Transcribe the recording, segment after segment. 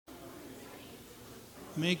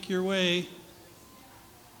Make your way.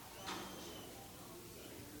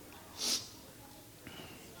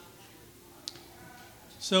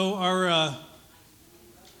 So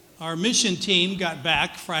our mission team got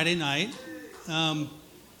back Friday night, and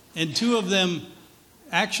two of them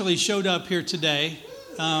actually showed up here today,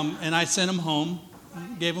 and I sent them home,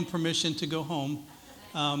 gave them permission to go home.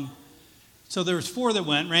 So there was four that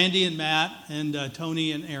went, Randy and Matt and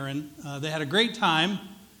Tony and Aaron. They had a great time.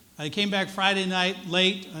 I came back Friday night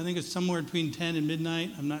late. I think it's somewhere between 10 and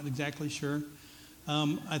midnight. I'm not exactly sure.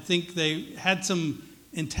 I think they had some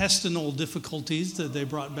intestinal difficulties that they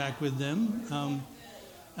brought back with them.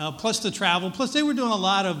 Plus the travel. Plus they were doing a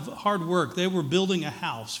lot of hard work. They were building a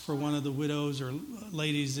house for one of the widows or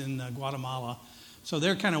ladies in Guatemala. So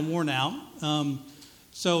they're kind of worn out.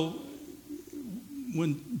 So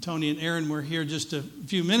when Tony and Aaron were here just a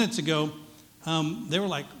few minutes ago, they were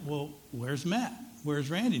like, well, where's Matt?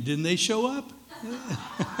 Where's Randy? Didn't they show up?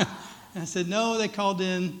 I said, no, they called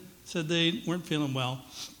in, said they weren't feeling well.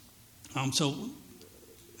 So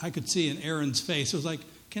I could see in Aaron's face, it was like,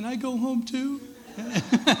 can I go home too?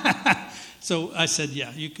 So I said,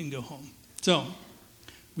 yeah, you can go home. So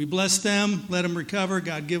we blessed them, let them recover,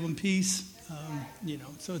 God give them peace.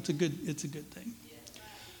 So it's a good thing.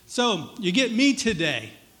 So you get me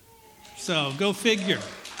today. So go figure.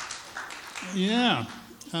 Yeah.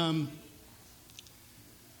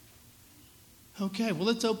 Okay, well,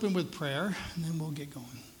 let's open with prayer, and then we'll get going.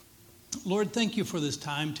 Lord, thank you for this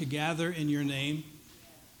time to gather in your name,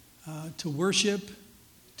 to worship,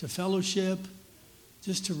 to fellowship,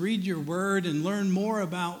 just to read your word and learn more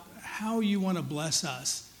about how you want to bless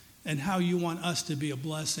us and how you want us to be a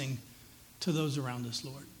blessing to those around us,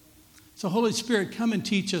 Lord. So, Holy Spirit, come and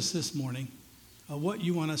teach us this morning what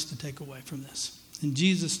you want us to take away from this. In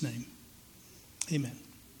Jesus' name, amen.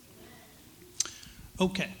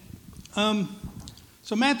 Okay.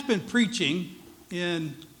 So Matt's been preaching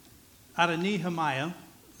out of Nehemiah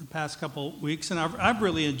the past couple weeks, and I've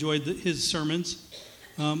really enjoyed his sermons.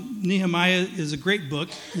 Nehemiah is a great book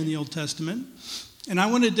in the Old Testament, and I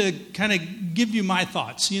wanted to kind of give you my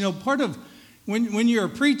thoughts. You know, part of when you're a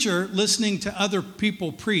preacher listening to other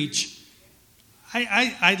people preach,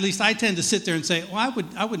 I at least I tend to sit there and say, well,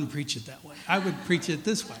 I wouldn't preach it that way. I would preach it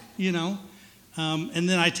this way, and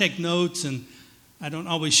then I take notes, and I don't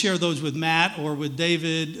always share those with Matt or with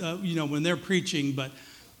David, when they're preaching. But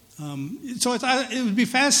so it would be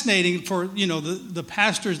fascinating for, the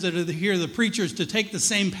pastors that are here, the preachers, to take the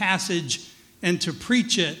same passage and to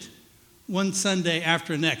preach it one Sunday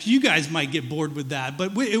after next. You guys might get bored with that,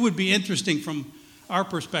 but it would be interesting from our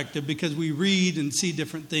perspective because we read and see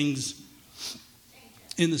different things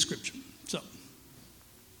in the Scripture. So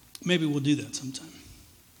maybe we'll do that sometime.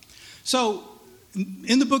 So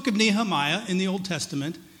in the book of Nehemiah in the Old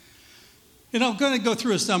Testament, and I'm going to go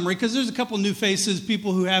through a summary because there's a couple new faces,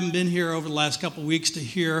 people who haven't been here over the last couple of weeks to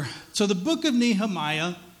hear. So the book of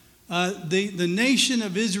Nehemiah, the nation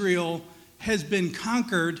of Israel has been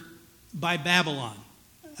conquered by Babylon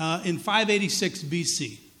in 586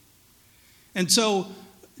 BC. And so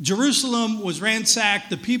Jerusalem was ransacked.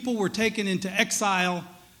 The people were taken into exile.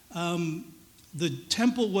 The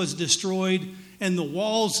temple was destroyed. And the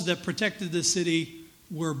walls that protected the city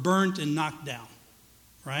were burnt and knocked down,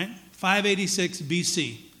 right? 586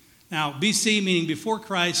 BC. Now, BC meaning before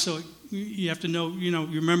Christ, so you have to know, you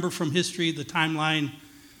remember from history, the timeline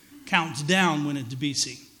counts down when it's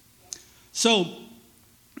BC. So,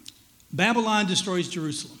 Babylon destroys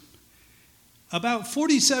Jerusalem. About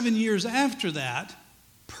 47 years after that,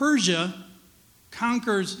 Persia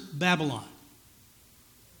conquers Babylon.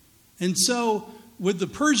 And so, with the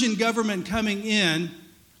Persian government coming in,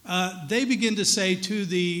 they begin to say to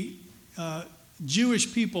the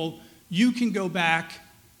Jewish people, you can go back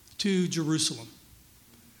to Jerusalem.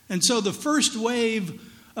 And so the first wave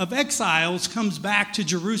of exiles comes back to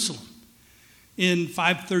Jerusalem in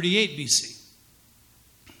 538 BC.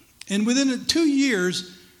 And within 2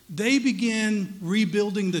 years, they begin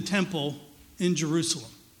rebuilding the temple in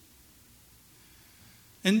Jerusalem.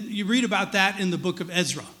 And you read about that in the book of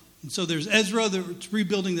Ezra. And so there's Ezra that's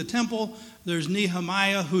rebuilding the temple. There's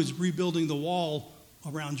Nehemiah who's rebuilding the wall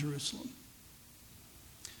around Jerusalem.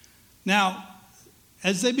 Now,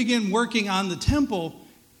 as they begin working on the temple,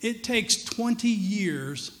 it takes 20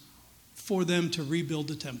 years for them to rebuild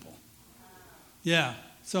the temple. Yeah,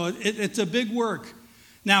 so it's a big work.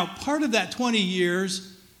 Now, part of that 20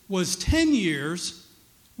 years was 10 years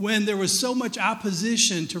when there was so much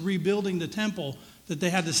opposition to rebuilding the temple that they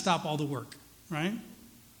had to stop all the work, right?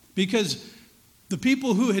 Because the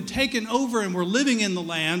people who had taken over and were living in the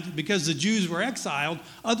land, because the Jews were exiled,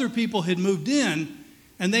 other people had moved in,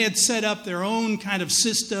 And they had set up their own kind of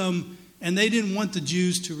system, and they didn't want the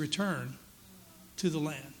Jews to return to the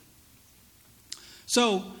land.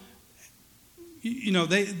 So,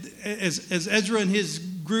 as Ezra and his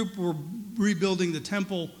group were rebuilding the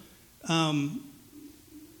temple,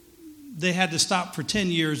 they had to stop for 10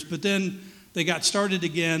 years, but then they got started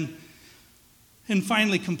again and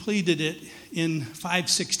finally completed it in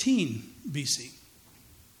 516 BC.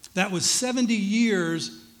 That was 70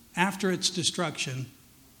 years after its destruction,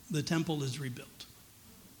 the temple is rebuilt.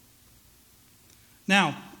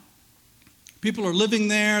 Now, people are living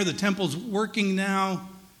there, the temple's working now,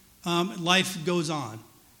 life goes on.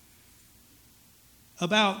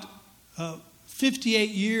 About 58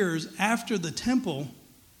 years after the temple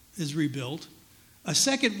is rebuilt, a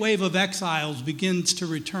second wave of exiles begins to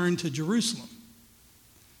return to Jerusalem.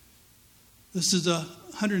 This is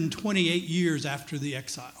 128 years after the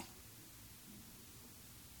exile.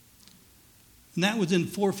 And that was in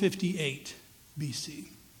 458 BC.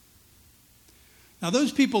 Now,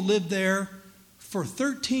 those people lived there for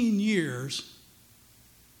 13 years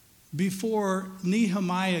before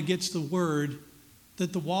Nehemiah gets the word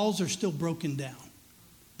that the walls are still broken down.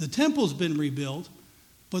 The temple's been rebuilt,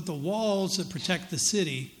 but the walls that protect the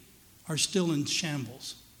city are still in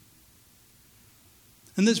shambles.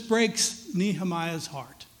 And this breaks Nehemiah's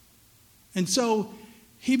heart. And so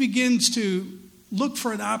he begins to look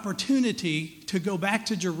for an opportunity to go back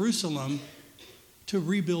to Jerusalem to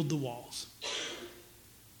rebuild the walls.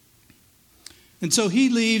 And so he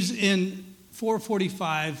leaves in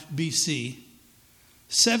 445 BC,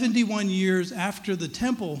 71 years after the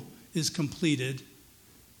temple is completed,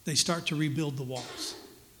 they start to rebuild the walls.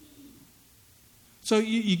 So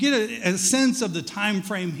you get a sense of the time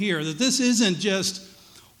frame here, that this isn't just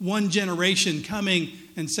one generation coming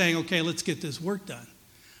and saying, okay, let's get this work done.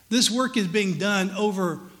 This work is being done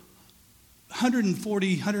over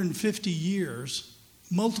 140, 150 years.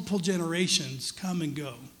 Multiple generations come and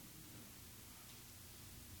go.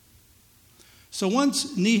 So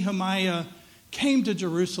once Nehemiah came to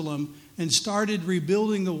Jerusalem and started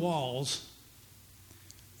rebuilding the walls,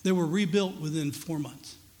 they were rebuilt within 4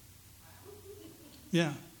 months.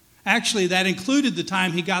 Yeah. Actually, that included the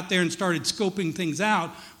time he got there and started scoping things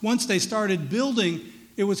out. Once they started building,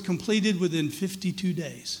 it was completed within 52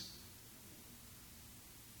 days.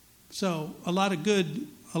 So a lot of good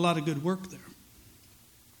work there.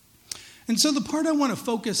 And so the part I want to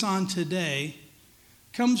focus on today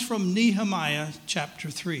comes from Nehemiah chapter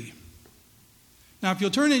 3. Now, if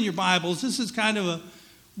you'll turn in your Bibles, this is kind of a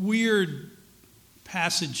weird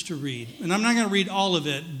passage to read. And I'm not going to read all of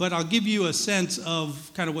it, but I'll give you a sense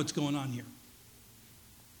of kind of what's going on here.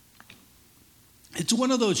 It's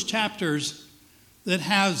one of those chapters that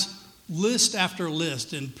has list after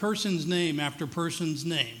list and person's name after person's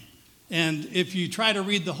name. And if you try to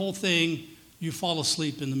read the whole thing, you fall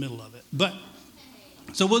asleep in the middle of it. But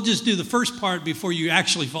so we'll just do the first part before you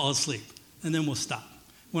actually fall asleep, and then we'll stop.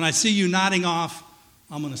 When I see you nodding off,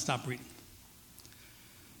 I'm going to stop reading.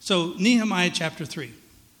 So Nehemiah chapter 3.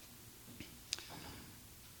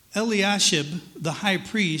 Eliashib, the high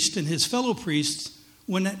priest, and his fellow priests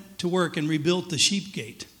went to work and rebuilt the sheep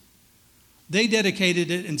gate. They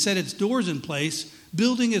dedicated it and set its doors in place,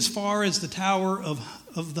 building as far as the Tower of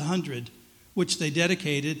the 100, which they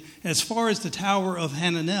dedicated, as far as the Tower of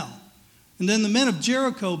Hananel. And then the men of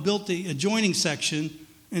Jericho built the adjoining section,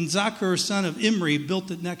 and Zakur, son of Imri, built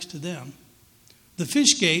it next to them. The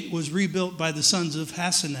fish gate was rebuilt by the sons of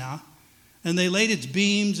Hassenaah, and they laid its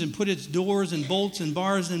beams and put its doors and bolts and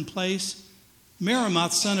bars in place.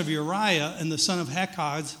 Meremoth, son of Uriah, and the son of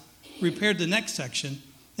Hakaz, repaired the next section.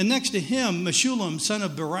 And next to him, Meshullam, son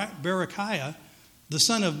of Berechiah, the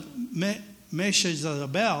son of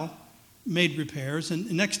Meshezabel, made repairs.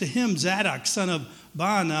 And next to him, Zadok, son of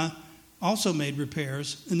Baanah, also made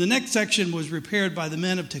repairs. And the next section was repaired by the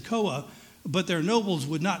men of Tekoa, but their nobles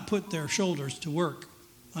would not put their shoulders to work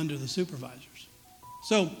under the supervisors.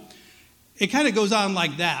 So it kind of goes on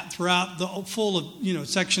like that throughout the full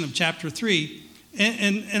section of chapter 3.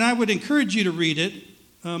 And I would encourage you to read it,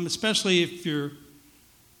 especially if you're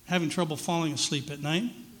having trouble falling asleep at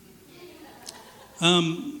night,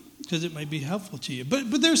 because it might be helpful to you.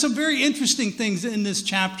 But there's some very interesting things in this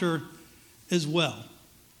chapter as well.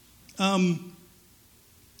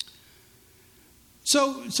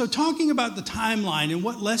 So talking about the timeline and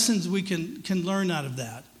what lessons we can learn out of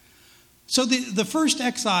that. So the first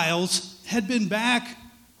exiles had been back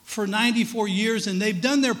for 94 years, and they've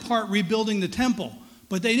done their part rebuilding the temple,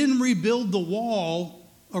 but they didn't rebuild the wall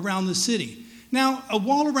around the city. Now, a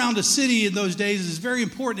wall around a city in those days is very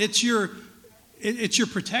important. It's your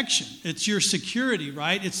protection. It's your security,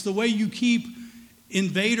 right? It's the way you keep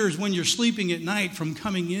invaders when you're sleeping at night from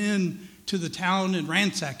coming in to the town and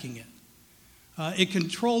ransacking it. It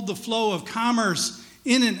controlled the flow of commerce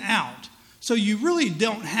in and out. So you really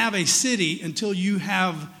don't have a city until you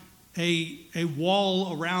have a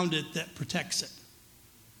wall around it that protects it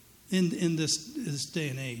in this day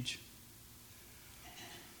and age.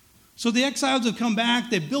 So the exiles have come back.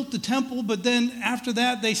 They built the temple, but then after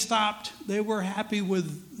that they stopped. They were happy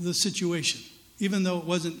with the situation, even though it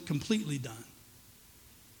wasn't completely done.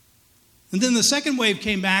 And then the second wave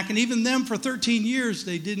came back, and even them for 13 years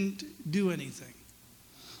they didn't do anything.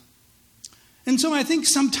 And so I think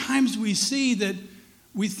sometimes we see that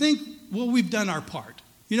we think, well, we've done our part.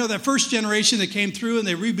 You know, that first generation that came through and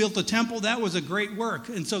they rebuilt the temple, that was a great work.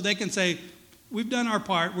 And so they can say, we've done our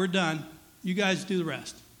part, we're done. You guys do the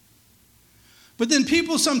rest. But then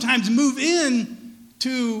people sometimes move in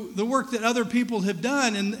to the work that other people have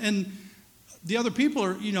done, and the other people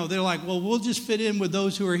are, they're like, well, we'll just fit in with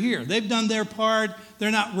those who are here. They've done their part. They're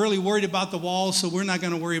not really worried about the walls, so we're not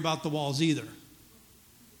going to worry about the walls either.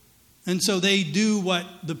 And so they do what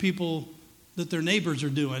the people that their neighbors are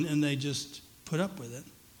doing, and they just put up with it.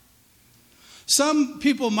 Some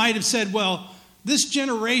people might have said, well, this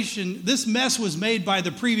generation, this mess was made by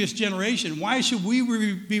the previous generation. Why should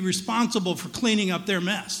we be responsible for cleaning up their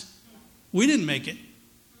mess? We didn't make it.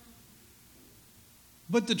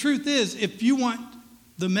 But the truth is, if you want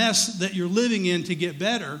the mess that you're living in to get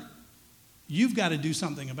better, you've got to do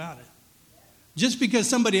something about it. Just because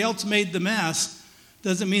somebody else made the mess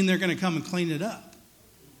doesn't mean they're going to come and clean it up.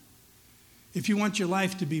 If you want your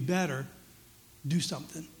life to be better, do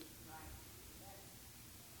something.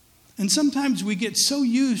 And sometimes we get so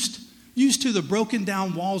used to the broken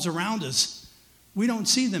down walls around us, we don't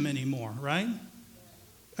see them anymore, right?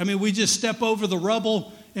 I mean, we just step over the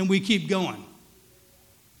rubble and we keep going.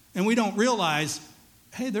 And we don't realize,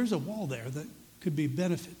 hey, there's a wall there that could be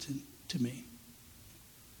benefit to me.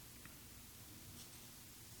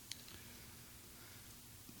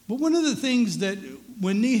 But one of the things that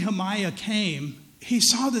when Nehemiah came, he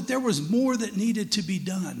saw that there was more that needed to be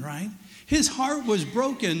done, right? His heart was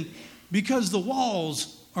broken because the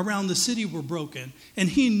walls around the city were broken. And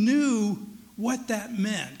he knew what that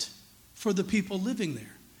meant for the people living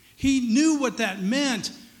there. He knew what that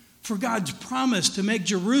meant for God's promise to make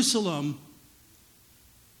Jerusalem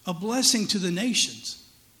a blessing to the nations.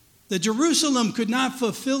 That Jerusalem could not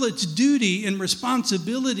fulfill its duty and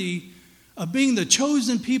responsibility of being the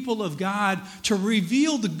chosen people of God to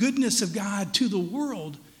reveal the goodness of God to the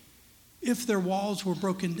world if their walls were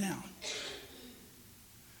broken down.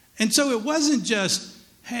 And so it wasn't just,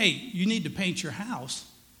 hey, you need to paint your house,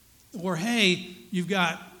 or hey, you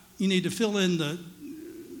need to fill in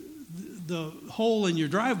the hole in your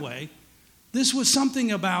driveway. This was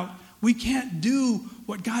something about we can't do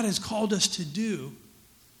what God has called us to do.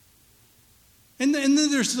 And then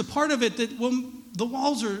there's the part of it that, well, the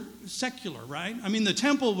walls are secular, right? I mean, the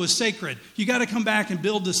temple was sacred. You got to come back and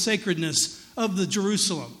build the sacredness of the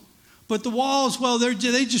Jerusalem. But the walls, well, they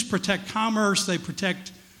just protect commerce. They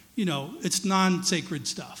protect, it's non-sacred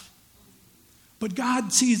stuff. But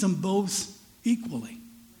God sees them both equally.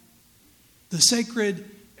 The sacred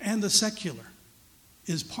and the secular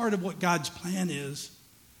is part of what God's plan is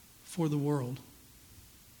for the world.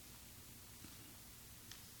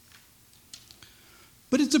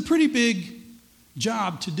 But it's a pretty big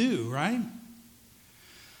job to do, right?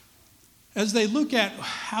 As they look at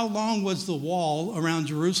how long was the wall around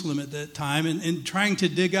Jerusalem at that time and trying to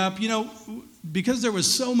dig up, because there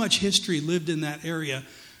was so much history lived in that area,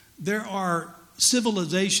 there are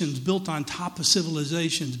civilizations built on top of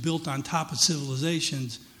civilizations, built on top of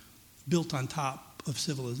civilizations, built on top of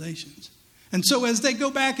civilizations. And so as they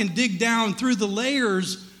go back and dig down through the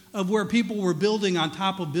layers of where people were building on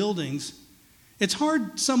top of buildings, it's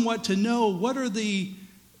hard somewhat to know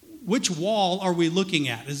which wall are we looking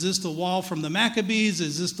at? Is this the wall from the Maccabees?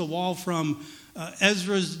 Is this the wall from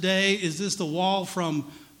Ezra's day? Is this the wall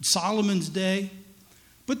from Solomon's day?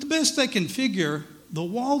 But the best they can figure, the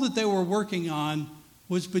wall that they were working on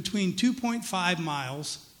was between 2.5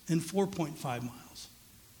 miles and 4.5 miles.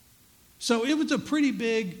 So it was a pretty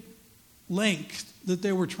big length that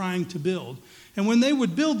they were trying to build. And when they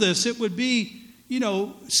would build this, it would be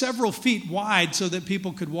several feet wide so that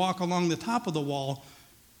people could walk along the top of the wall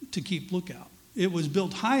to keep lookout. It was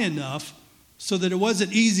built high enough so that it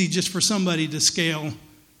wasn't easy just for somebody to scale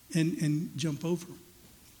and jump over.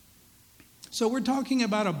 So we're talking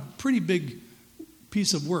about a pretty big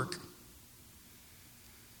piece of work.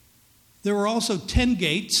 There were also 10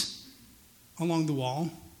 gates along the wall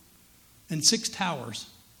and 6 towers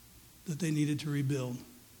that they needed to rebuild.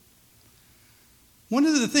 One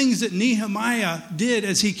of the things that Nehemiah did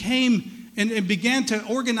as he came and began to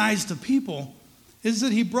organize the people is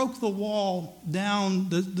that he broke the wall down,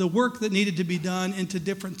 the work that needed to be done, into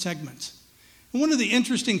different segments. And one of the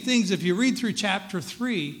interesting things, if you read through chapter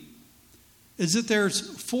 3, is that there's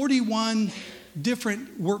 41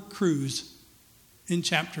 different work crews in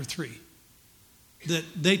chapter 3, that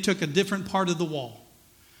they took a different part of the wall.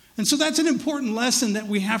 And so that's an important lesson that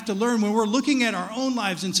we have to learn when we're looking at our own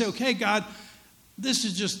lives and say, okay, God,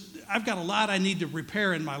 I've got a lot I need to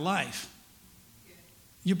repair in my life.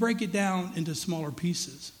 You break it down into smaller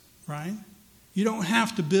pieces, right? You don't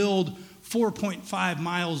have to build 4.5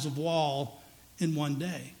 miles of wall in one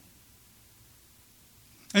day.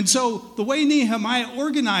 And so the way Nehemiah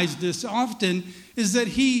organized this often is that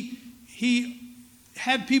he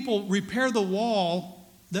had people repair the wall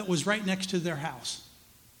that was right next to their house.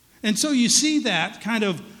 And so you see that kind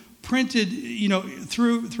of printed,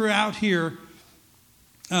 throughout here.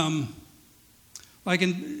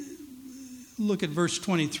 Look at verse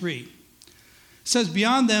 23. It says,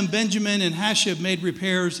 beyond them, Benjamin and Hashab made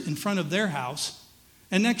repairs in front of their house.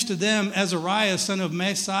 And next to them, Azariah, son of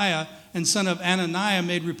Messiah and son of Ananiah,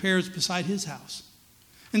 made repairs beside his house.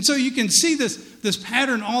 And so you can see this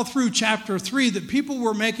pattern all through chapter 3, that people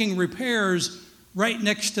were making repairs right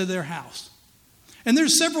next to their house. And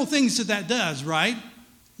there's several things that does, right?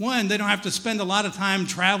 One, they don't have to spend a lot of time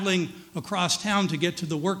traveling across town to get to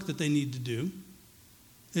the work that they need to do.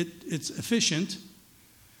 It's efficient.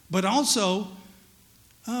 But also,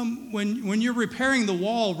 when you're repairing the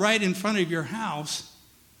wall right in front of your house,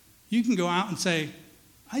 you can go out and say,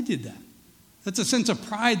 I did that. That's a sense of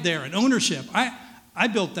pride there and ownership. I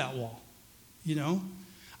built that wall,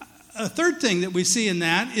 A third thing that we see in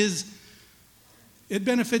that is it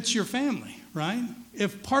benefits your family, right?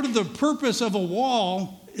 If part of the purpose of a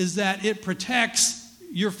wall is that it protects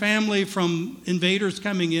your family from invaders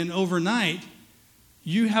coming in overnight,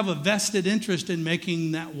 you have a vested interest in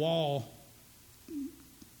making that wall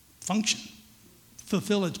function,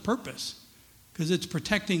 fulfill its purpose, because it's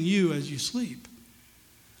protecting you as you sleep.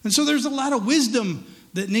 And so there's a lot of wisdom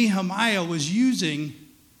that Nehemiah was using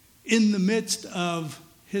in the midst of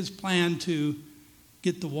his plan to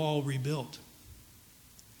get the wall rebuilt.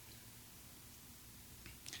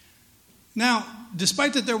 Now,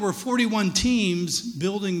 despite that there were 41 teams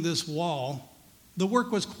building this wall, the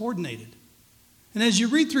work was coordinated. And as you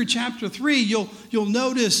read through chapter 3, you'll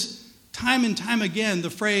notice time and time again the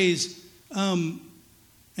phrase, and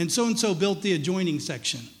so-and-so built the adjoining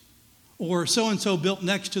section, or so-and-so built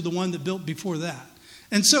next to the one that built before that.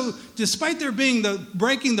 And so despite there being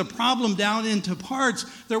breaking the problem down into parts,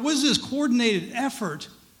 there was this coordinated effort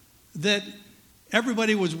that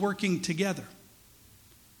everybody was working together.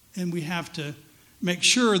 And we have to make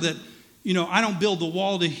sure that, I don't build the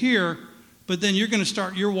wall to here, but then you're going to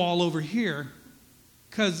start your wall over here.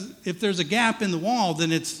 Because if there's a gap in the wall,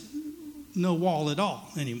 then it's no wall at all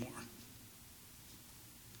anymore.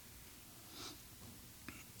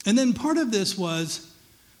 And then part of this was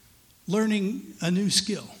learning a new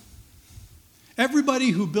skill. Everybody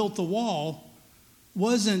who built the wall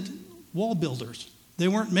wasn't wall builders. They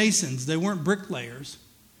weren't masons. They weren't bricklayers.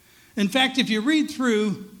 In fact, if you read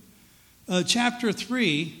through chapter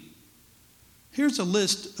 3, here's a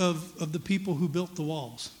list of the people who built the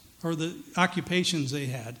walls, or the occupations they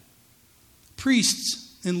had.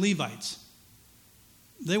 Priests and Levites.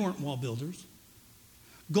 They weren't wall builders.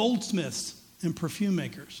 Goldsmiths and perfume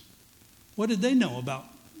makers. What did they know about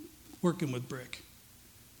working with brick?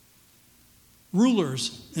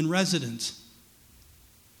 Rulers and residents.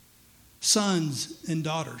 Sons and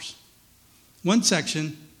daughters. One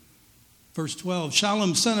section, verse 12,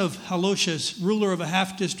 Shallum, son of Haloshas, ruler of a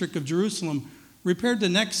half district of Jerusalem, repaired the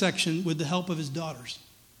next section with the help of his daughters.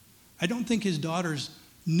 I don't think his daughters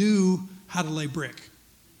knew how to lay brick,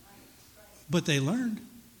 but they learned.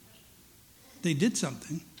 They did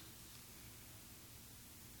something.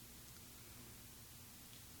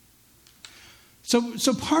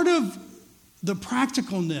 So part of the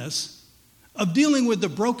practicalness of dealing with the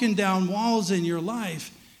broken down walls in your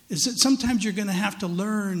life is that sometimes you're going to have to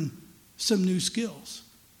learn some new skills.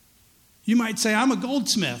 You might say, I'm a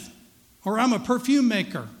goldsmith, or I'm a perfume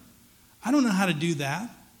maker. I don't know how to do that.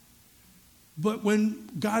 But when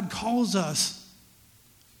God calls us,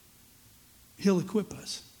 He'll equip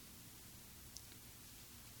us.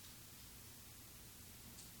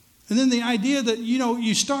 And then the idea that,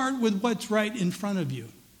 you start with what's right in front of you.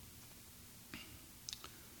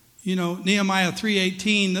 Nehemiah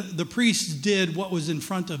 3:18, the priests did what was in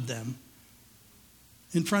front of them,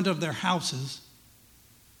 in front of their houses.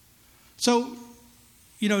 So,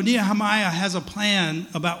 Nehemiah has a plan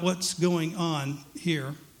about what's going on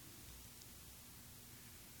here.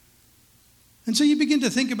 And so you begin to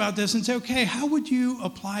think about this and say, okay, how would you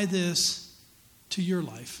apply this to your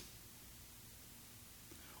life?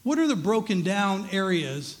 What are the broken down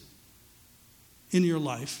areas in your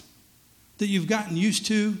life that you've gotten used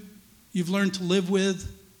to, you've learned to live with?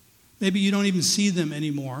 Maybe you don't even see them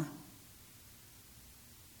anymore.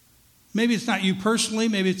 Maybe it's not you personally,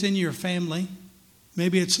 maybe it's in your family.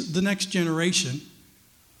 Maybe it's the next generation.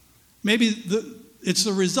 Maybe it's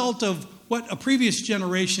the result of what a previous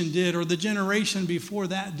generation did or the generation before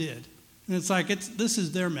that did. And it's like, this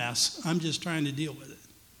is their mess. I'm just trying to deal with it.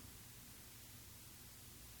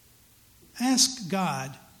 Ask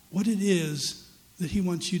God what it is that he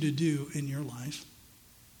wants you to do in your life.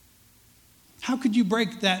 How could you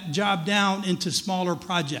break that job down into smaller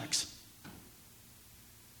projects?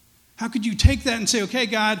 How could you take that and say, okay,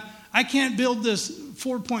 God, I can't build this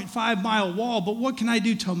 4.5 mile wall, but what can I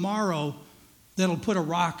do tomorrow that'll put a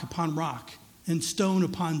rock upon rock and stone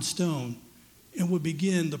upon stone, and will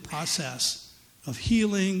begin the process of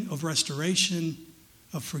healing, of restoration,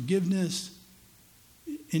 of forgiveness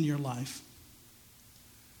in your life?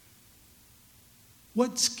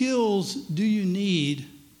 What skills do you need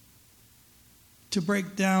to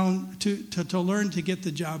break down, to learn to get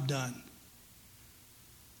the job done?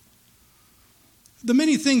 The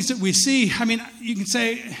many things that we see, you can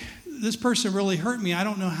say, this person really hurt me. I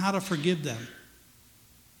don't know how to forgive them.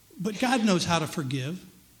 But God knows how to forgive.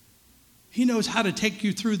 He knows how to take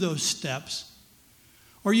you through those steps.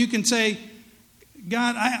 Or you can say,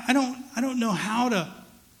 God, I don't know how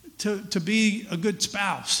to be a good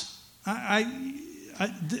spouse. My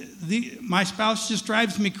spouse just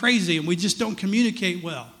drives me crazy and we just don't communicate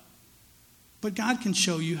well. But God can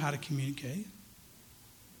show you how to communicate.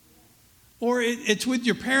 Or it's with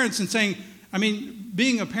your parents and saying,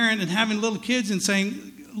 being a parent and having little kids and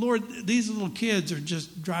saying, Lord, these little kids are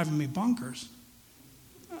just driving me bonkers.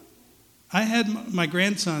 I had my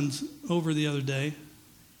grandsons over the other day.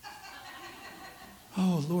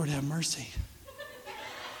 Oh, Lord, have mercy.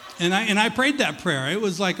 And I prayed that prayer. It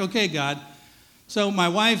was like, okay, God. So my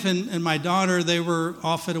wife and my daughter, they were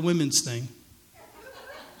off at a women's thing.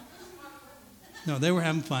 No, they were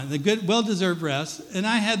having fun. The good, well-deserved rest. And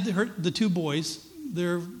I had the two boys,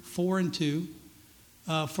 they're 4 and 2,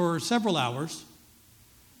 for several hours.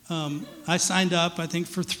 I signed up, I think,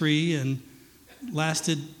 for 3 and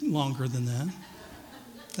lasted longer than that.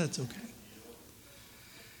 That's okay.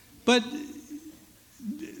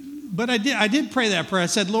 But I did pray that prayer. I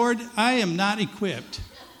said, Lord, I am not equipped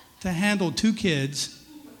to handle 2 kids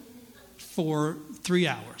for 3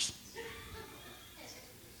 hours.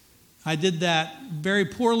 I did that very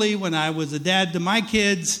poorly when I was a dad to my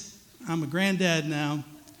kids. I'm a granddad now.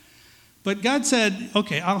 But God said,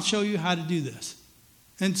 okay, I'll show you how to do this.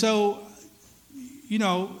 And so,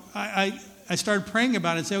 I started praying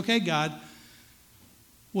about it and say, okay, God,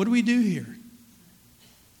 what do we do here?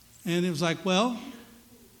 And it was like, well,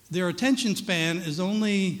 their attention span is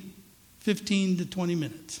only 15 to 20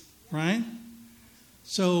 minutes, right?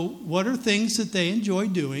 So what are things that they enjoy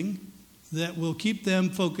doing that will keep them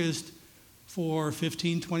focused for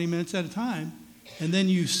 15, 20 minutes at a time? And then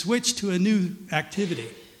you switch to a new activity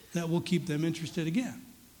that will keep them interested again,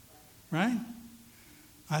 right?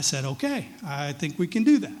 I said, okay, I think we can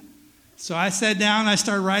do that. So I sat down, I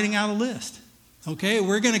started writing out a list. Okay,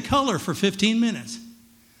 we're going to color for 15 minutes.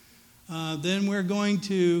 Then we're going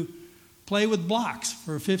to play with blocks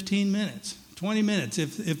for 15 minutes, 20 minutes.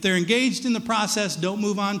 If they're engaged in the process, don't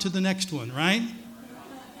move on to the next one, right?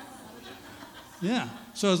 Yeah.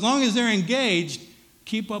 So as long as they're engaged,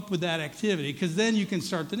 keep up with that activity, because then you can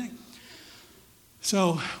start the next.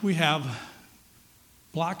 So we have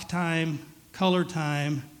block time, color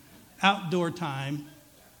time, outdoor time.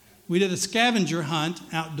 We did a scavenger hunt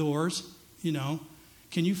outdoors,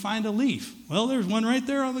 Can you find a leaf? Well, there's one right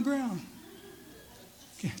there on the ground.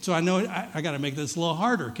 Okay, so I know I got to make this a little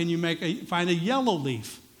harder. Can you find a yellow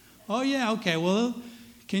leaf? Oh, yeah, okay. Well,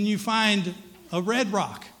 can you find a red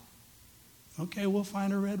rock? Okay, we'll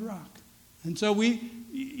find a red rock. And so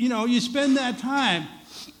you spend that time.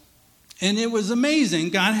 And it was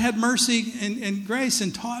amazing. God had mercy and grace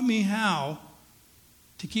and taught me how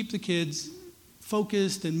to keep the kids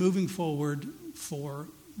focused and moving forward for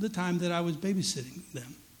the time that I was babysitting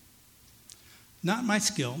them. Not my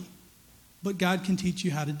skill, but God can teach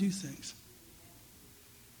you how to do things.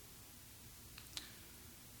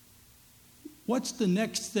 What's the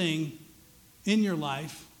next thing in your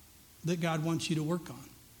life that God wants you to work on?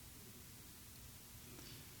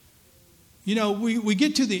 We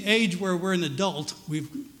get to the age where we're an adult. We've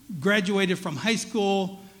graduated from high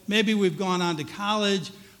school. Maybe we've gone on to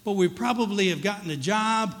college, but we probably have gotten a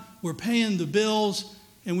job. We're paying the bills,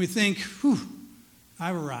 and we think, whew,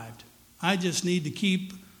 I've arrived. I just need to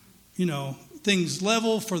keep, things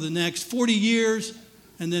level for the next 40 years,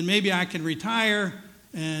 and then maybe I can retire,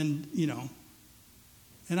 and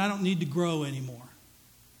I don't need to grow anymore.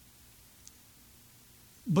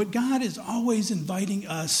 But God is always inviting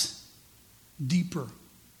us deeper,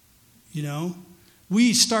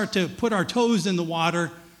 We start to put our toes in the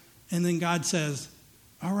water, and then God says,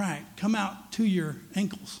 all right, come out to your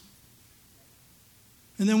ankles.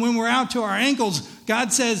 And then when we're out to our ankles,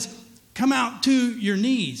 God says, come out to your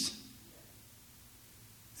knees.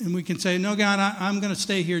 And we can say, no, God, I'm going to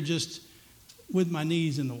stay here just with my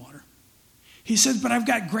knees in the water. He says, but I've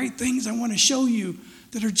got great things I want to show you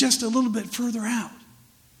that are just a little bit further out.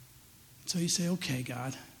 So you say, okay,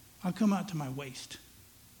 God, I'll come out to my waist.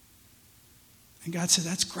 And God said,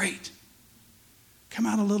 that's great. Come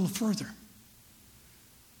out a little further.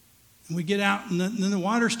 And we get out, and then the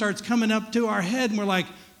water starts coming up to our head, and we're like,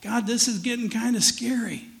 God, this is getting kind of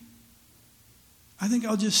scary. I think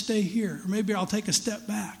I'll just stay here, or maybe I'll take a step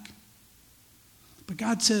back. But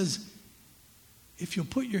God says, if you'll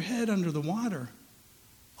put your head under the water,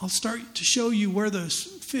 I'll start to show you where those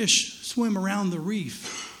fish swim around the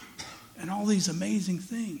reef and all these amazing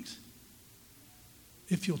things,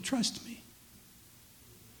 if you'll trust me.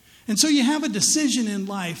 And so you have a decision in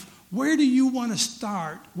life. Where do you want to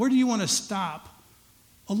start? Where do you want to stop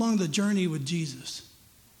along the journey with Jesus?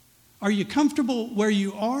 Are you comfortable where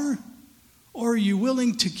you are? Or are you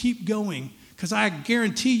willing to keep going? Because I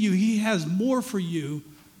guarantee you, he has more for you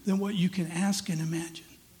than what you can ask and imagine,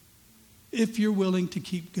 if you're willing to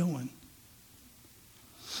keep going.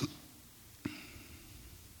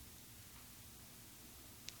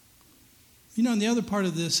 And the other part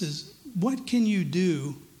of this is, what can you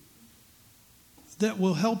do that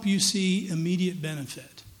will help you see immediate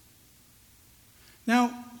benefit?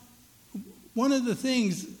 Now, one of the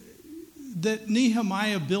things that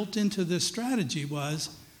Nehemiah built into this strategy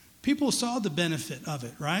was people saw the benefit of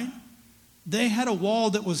it, right? They had a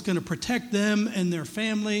wall that was going to protect them and their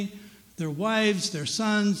family, their wives, their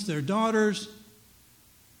sons, their daughters.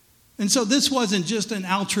 And so this wasn't just an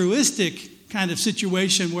altruistic kind of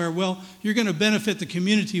situation where, well, you're going to benefit the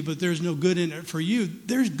community, but there's no good in it for you.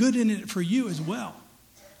 There's good in it for you as well.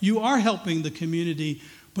 You are helping the community,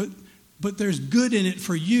 but there's good in it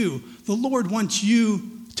for you. The Lord wants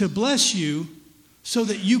you to bless you so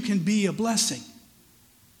that you can be a blessing.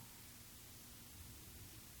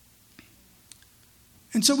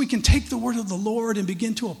 And so we can take the word of the Lord and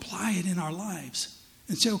begin to apply it in our lives.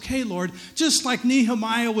 And say, okay, Lord, just like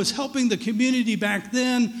Nehemiah was helping the community back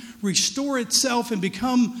then restore itself and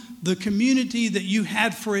become the community that you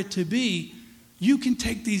had for it to be, you can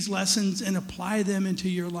take these lessons and apply them into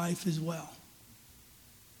your life as well.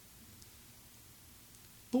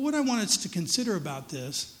 But what I want us to consider about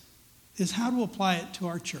this is how to apply it to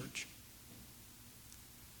our church.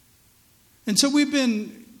 And so we've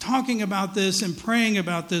been talking about this and praying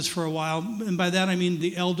about this for a while, and by that I mean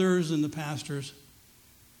the elders and the pastors.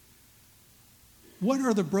 What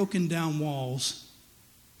are the broken down walls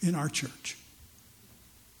in our church?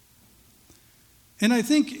 And I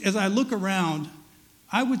think as I look around,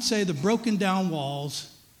 I would say the broken down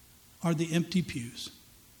walls are the empty pews.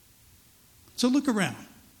 So look around.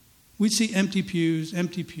 We see empty pews,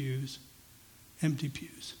 empty pews, empty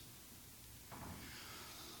pews.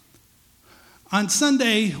 On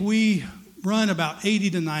Sunday, we run about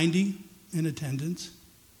 80 to 90 in attendance.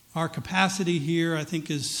 Our capacity here, I think,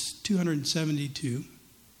 is 272.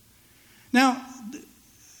 Now,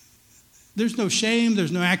 there's no shame,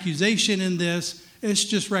 there's no accusation in this. It's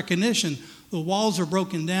just recognition. The walls are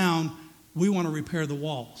broken down. We want to repair the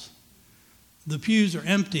walls. The pews are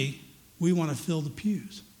empty. We want to fill the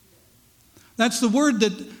pews. That's the word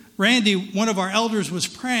that Randy, one of our elders, was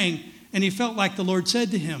praying, and he felt like the Lord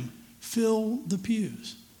said to him, fill the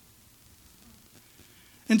pews.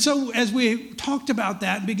 And so as we talked about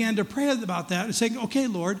that and began to pray about that and saying, okay,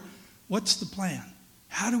 Lord, what's the plan?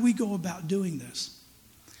 How do we go about doing this?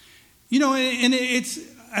 And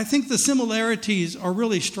I think the similarities are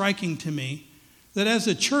really striking to me, that as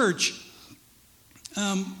a church,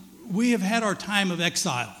 we have had our time of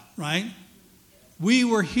exile, right? We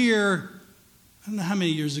were here, I don't know how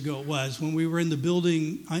many years ago it was, when we were in the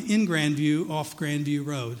building in Grandview, off Grandview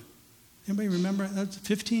Road. Anybody remember? That's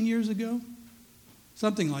 15 years ago?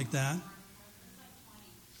 Something like that.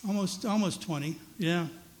 Almost 20, yeah.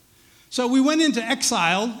 So we went into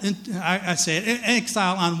exile, and I say it,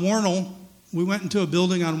 exile on Warnell. We went into a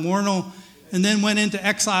building on Warnell, and then went into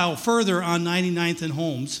exile further on 99th and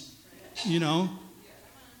Holmes,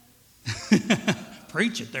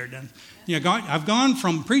 Preach it there, then. I've gone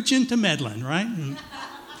from preaching to meddling, right?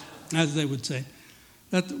 As they would say.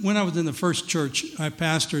 When I was in the first church I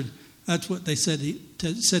pastored, that's what they said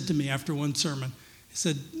to me after one sermon. He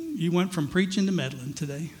said, "You went from preaching to meddling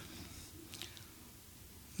today."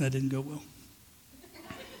 That didn't go well.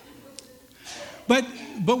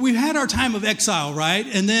 But we've had our time of exile, right?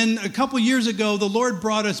 And then a couple years ago, the Lord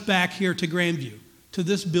brought us back here to Grandview, to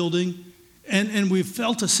this building. And we've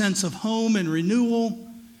felt a sense of home and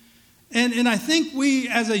renewal. And I think we,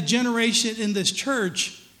 as a generation in this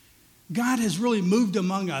church, God has really moved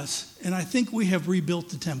among us. And I think we have rebuilt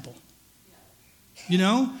the temple.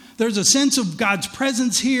 There's a sense of God's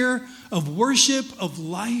presence here, of worship, of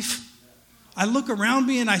life. I look around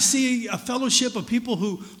me and I see a fellowship of people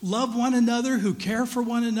who love one another, who care for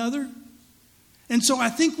one another. And so I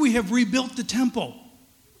think we have rebuilt the temple.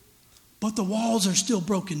 But the walls are still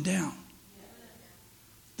broken down.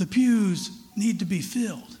 The pews need to be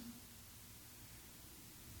filled.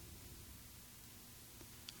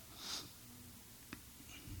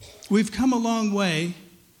 We've come a long way,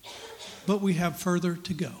 but we have further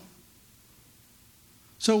to go.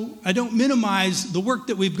 So I don't minimize the work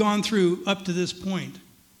that we've gone through up to this point.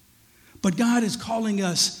 But God is calling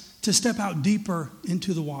us to step out deeper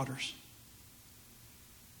into the waters.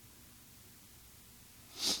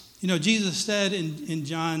 Jesus said in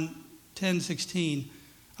John 10:16,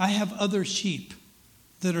 "I have other sheep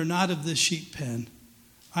that are not of this sheep pen.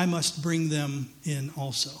 I must bring them in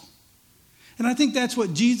also." And I think that's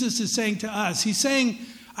what Jesus is saying to us. He's saying,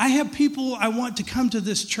 I have people I want to come to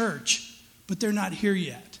this church, but they're not here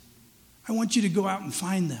yet. I want you to go out and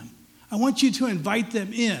find them. I want you to invite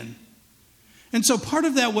them in. And so part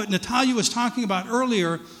of that, what Natalia was talking about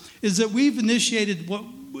earlier, is that we've initiated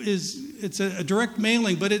it's a direct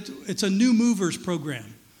mailing, but it's a new movers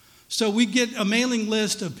program. So we get a mailing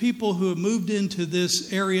list of people who have moved into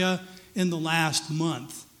this area in the last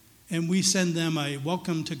month. And we send them a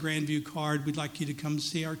welcome to Grandview card. We'd like you to come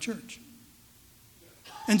see our church.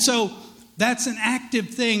 And so that's an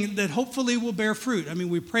active thing that hopefully will bear fruit. I mean,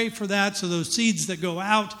 we pray for that, so those seeds that go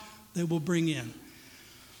out, they will bring in.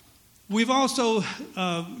 We've also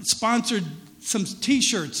sponsored some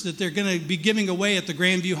T-shirts that they're going to be giving away at the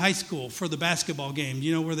Grandview High School for the basketball game,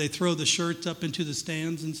 where they throw the shirts up into the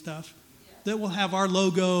stands and stuff. That will have our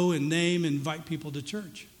logo and name and invite people to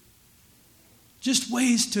church. Just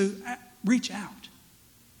ways to reach out.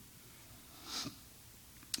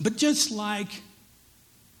 But just like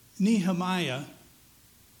Nehemiah,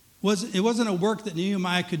 it wasn't a work that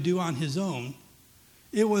Nehemiah could do on his own.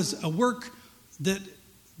 It was a work that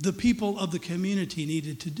the people of the community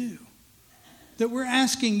needed to do. That we're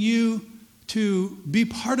asking you to be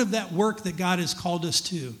part of that work that God has called us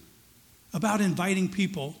to, about inviting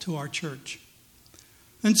people to our church.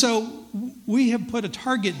 And so we have put a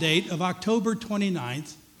target date of October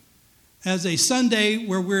 29th as a Sunday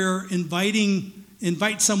where we're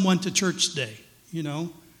invite someone to church day,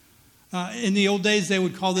 In the old days, they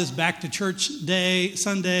would call this Back to Church Day,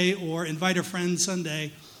 Sunday, or Invite a Friend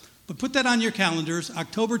Sunday. But put that on your calendars,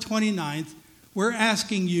 October 29th. We're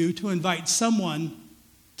asking you to invite someone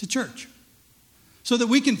to church so that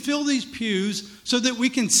we can fill these pews, so that we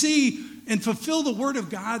can see and fulfill the word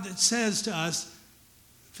of God that says to us,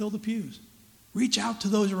 fill the pews. Reach out to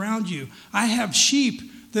those around you. I have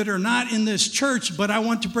sheep that are not in this church, but I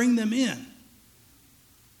want to bring them in.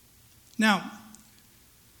 Now,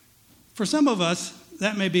 for some of us,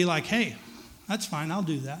 that may be like, hey, that's fine, I'll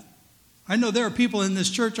do that. I know there are people in this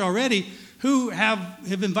church already who have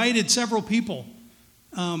invited several people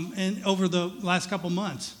and over the last couple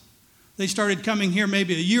months. They started coming here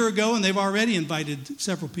maybe a year ago, and they've already invited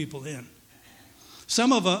several people in.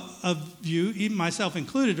 Some of you, even myself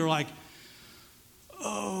included, are like,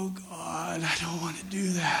 oh, God, I don't want to do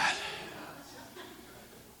that.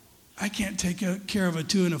 I can't take care of a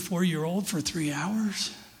 2- and 4-year-old for 3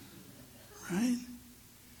 hours, right?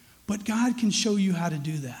 But God can show you how to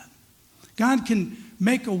do that. God can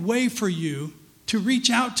make a way for you to reach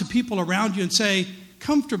out to people around you and say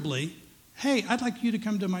comfortably, hey, I'd like you to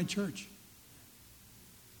come to my church.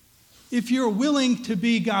 If you're willing to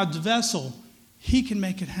be God's vessel, He can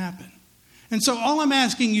make it happen. And so all I'm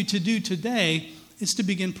asking you to do today is to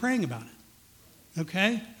begin praying about it.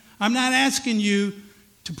 Okay? I'm not asking you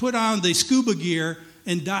to put on the scuba gear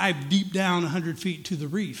and dive deep down 100 feet to the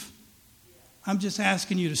reef. I'm just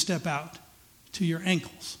asking you to step out to your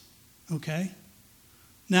ankles. Okay?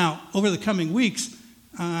 Now, over the coming weeks,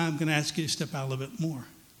 I'm going to ask you to step out a little bit more.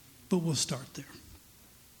 But we'll start there.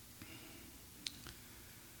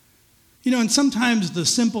 And sometimes the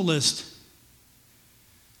simplest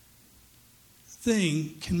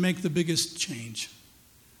thing can make the biggest change.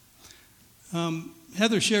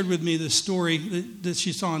 Heather shared with me this story that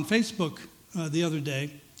she saw on Facebook the other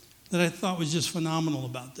day that I thought was just phenomenal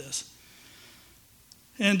about this.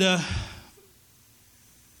 And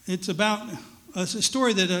it's about a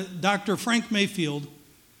story that Dr. Frank Mayfield,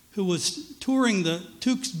 who was touring the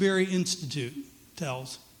Tewksbury Institute,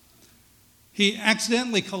 tells. He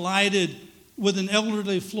accidentally collided with an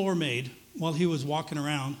elderly floor maid while he was walking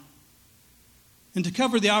around. And to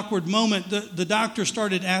cover the awkward moment, the doctor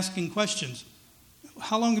started asking questions.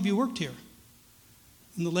 How long have you worked here?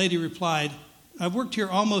 And the lady replied, I've worked here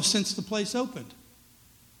almost since the place opened.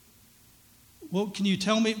 What can you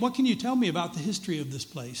tell me about the history of this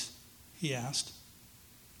place? He asked.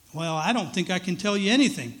 Well, I don't think I can tell you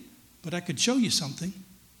anything, but I could show you something.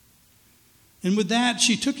 And with that,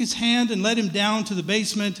 she took his hand and led him down to the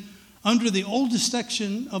basement under the oldest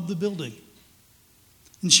section of the building.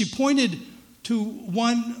 And she pointed to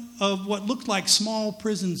one of what looked like small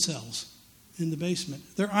prison cells in the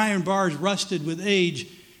basement. Their iron bars rusted with age,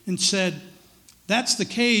 and said, that's the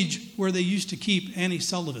cage where they used to keep Annie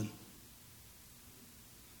Sullivan.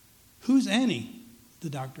 Who's Annie?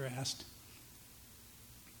 The doctor asked.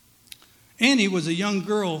 Annie was a young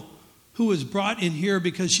girl who was brought in here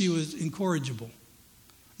because she was incorrigible.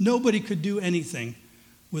 Nobody could do anything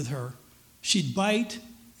with her. She'd bite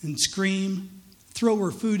and scream, throw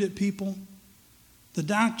her food at people. The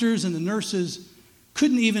doctors and the nurses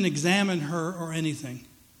couldn't even examine her or anything.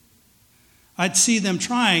 I'd see them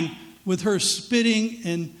trying with her spitting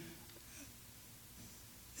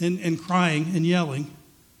and crying and yelling.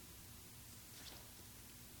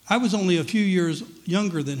 I was only a few years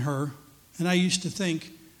younger than her, and I used to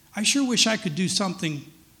think, I sure wish I could do something.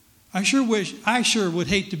 I sure would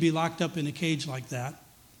hate to be locked up in a cage like that.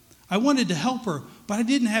 I wanted to help her, but I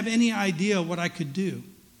didn't have any idea what I could do.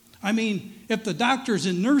 I mean, if the doctors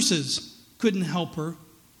and nurses couldn't help her,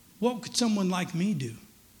 what could someone like me do?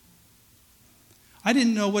 I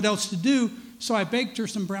didn't know what else to do, so I baked her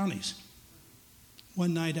some brownies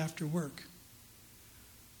one night after work.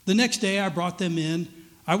 The next day I brought them in.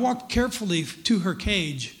 I walked carefully to her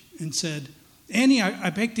cage and said, Annie,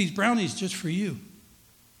 I baked these brownies just for you.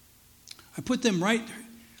 I'll put them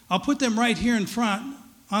right here in front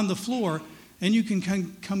on the floor, and you can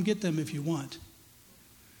come get them if you want.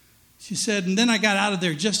 She said, and then I got out of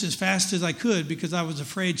there just as fast as I could because I was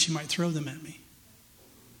afraid she might throw them at me.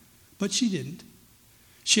 But she didn't.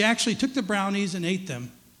 She actually took the brownies and ate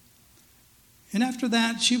them. And after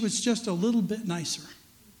that, she was just a little bit nicer.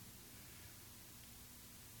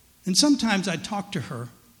 And sometimes I'd talk to her.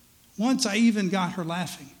 Once I even got her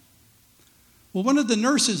laughing. Well, one of the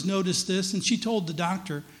nurses noticed this, and she told the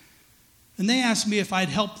doctor, and they asked me if I'd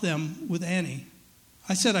help them with Annie.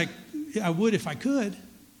 I said I would if I could.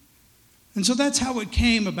 And so that's how it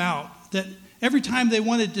came about, that every time they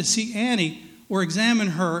wanted to see Annie or examine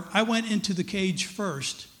her, I went into the cage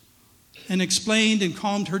first and explained and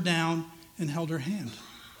calmed her down and held her hand.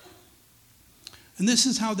 And this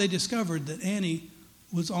is how they discovered that Annie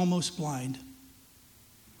was almost blind.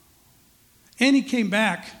 Annie came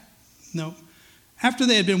back. After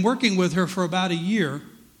they had been working with her for about a year,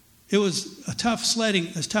 it was a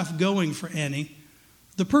tough going for Annie.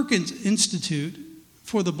 The Perkins Institute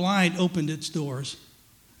for the Blind opened its doors.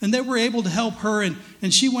 And they were able to help her,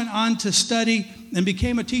 and she went on to study and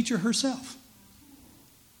became a teacher herself.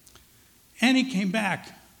 Annie came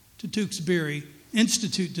back to Tewksbury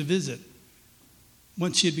Institute to visit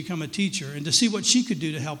once she had become a teacher and to see what she could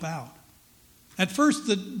do to help out. At first,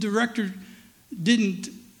 the director didn't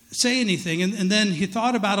say anything, and then he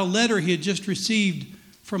thought about a letter he had just received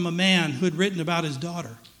from a man who had written about his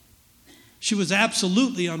daughter. She was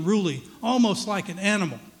absolutely unruly, almost like an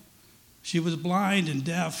animal. She was blind and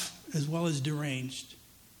deaf as well as deranged.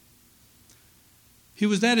 He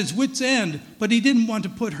was at his wit's end, but he didn't want to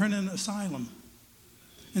put her in an asylum.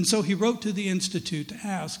 And so he wrote to the Institute to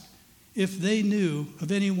ask if they knew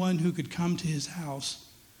of anyone who could come to his house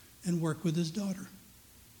and work with his daughter.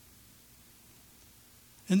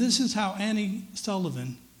 And this is how Annie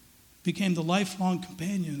Sullivan became the lifelong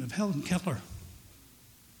companion of Helen Keller.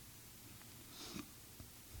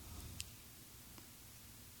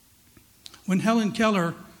 When Helen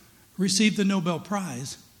Keller received the Nobel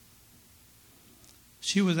Prize,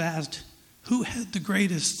 she was asked, who had the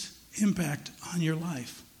greatest impact on your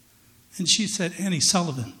life? And she said, Annie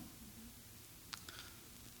Sullivan.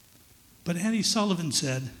 But Annie Sullivan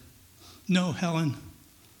said, no, Helen.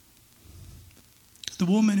 The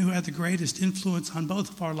woman who had the greatest influence on both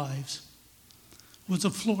of our lives was a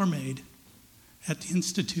floor maid at the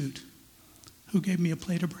Institute who gave me a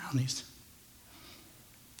plate of brownies.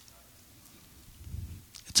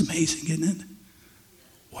 It's amazing, isn't it?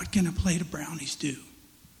 What can a plate of brownies do?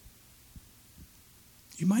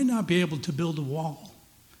 You might not be able to build a wall,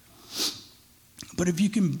 but if you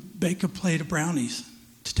can bake a plate of brownies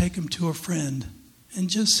to take them to a friend and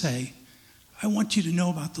just say, I want you to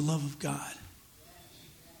know about the love of God.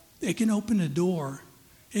 It can open a door.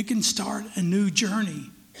 It can start a new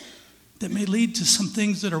journey that may lead to some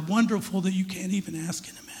things that are wonderful that you can't even ask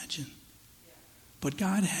and imagine. But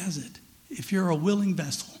God has it. If you're a willing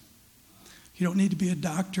vessel, you don't need to be a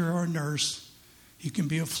doctor or a nurse. You can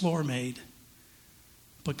be a floor maid.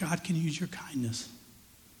 But God can use your kindness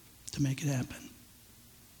to make it happen.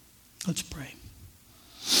 Let's pray.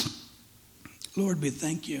 Lord, we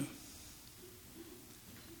thank you.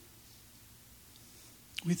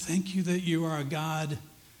 We thank you that you are a God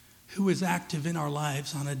who is active in our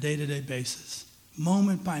lives on a day-to-day basis.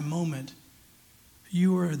 Moment by moment,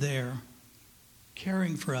 you are there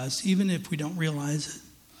caring for us, even if we don't realize it.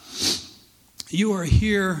 You are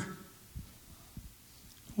here,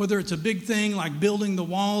 whether it's a big thing like building the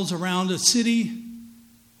walls around a city,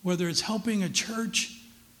 whether it's helping a church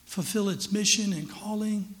fulfill its mission and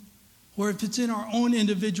calling, or if it's in our own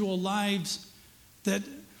individual lives that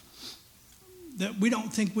we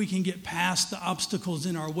don't think we can get past the obstacles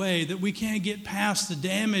in our way, that we can't get past the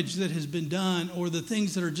damage that has been done or the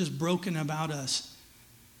things that are just broken about us.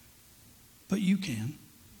 But you can.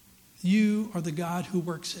 You are the God who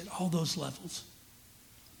works at all those levels.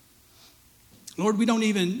 Lord, we don't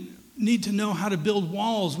even need to know how to build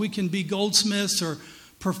walls. We can be goldsmiths or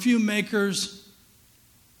perfume makers.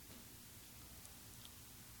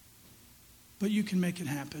 But you can make it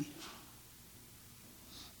happen.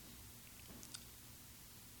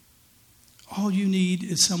 All you need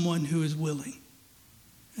is someone who is willing.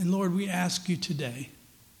 And Lord, we ask you today,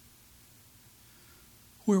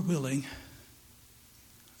 we're willing.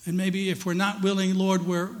 And maybe if we're not willing, Lord,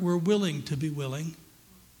 we're willing to be willing.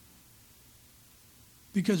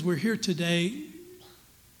 Because we're here today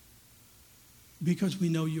because we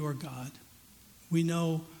know you are God. We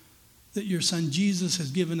know that your son Jesus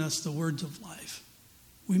has given us the words of life.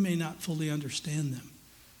 We may not fully understand them,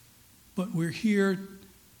 but we're here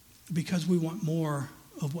because we want more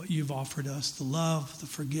of what you've offered us, the love, the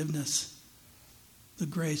forgiveness, the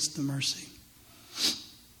grace, the mercy.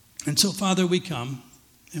 And so, Father, we come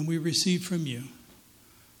and we receive from you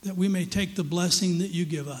that we may take the blessing that you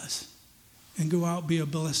give us and go out and be a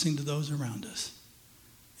blessing to those around us.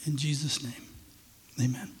 In Jesus' name,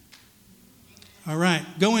 amen. All right,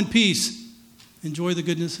 go in peace. Enjoy the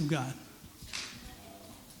goodness of God.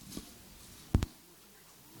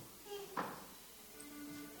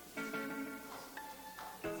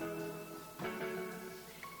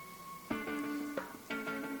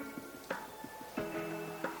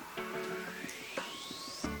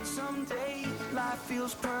 Some days life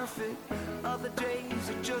feels perfect, other days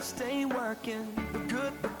it just ain't working. The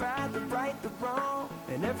good, the bad, the right, the wrong,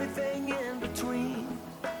 and everything in between.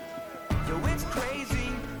 Yo, it's crazy,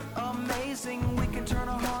 amazing, we can turn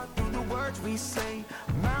our heart through the words we say.